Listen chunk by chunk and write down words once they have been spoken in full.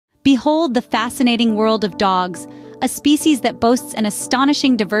Behold the fascinating world of dogs, a species that boasts an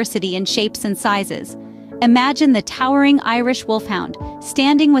astonishing diversity in shapes and sizes. Imagine the towering Irish Wolfhound,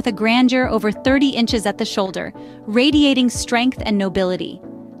 standing with a grandeur over 30 inches at the shoulder, radiating strength and nobility.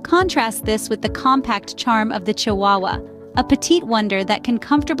 Contrast this with the compact charm of the Chihuahua, a petite wonder that can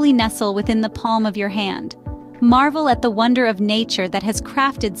comfortably nestle within the palm of your hand. Marvel at the wonder of nature that has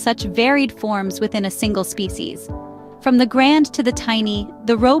crafted such varied forms within a single species. From the grand to the tiny,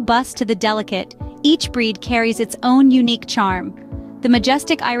 the robust to the delicate, each breed carries its own unique charm. The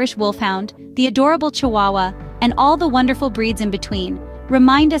majestic Irish Wolfhound, the adorable Chihuahua, and all the wonderful breeds in between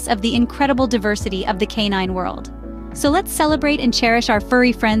remind us of the incredible diversity of the canine world. So let's celebrate and cherish our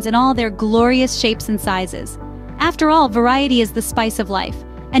furry friends in all their glorious shapes and sizes. After all, variety is the spice of life,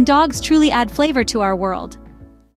 and dogs truly add flavor to our world.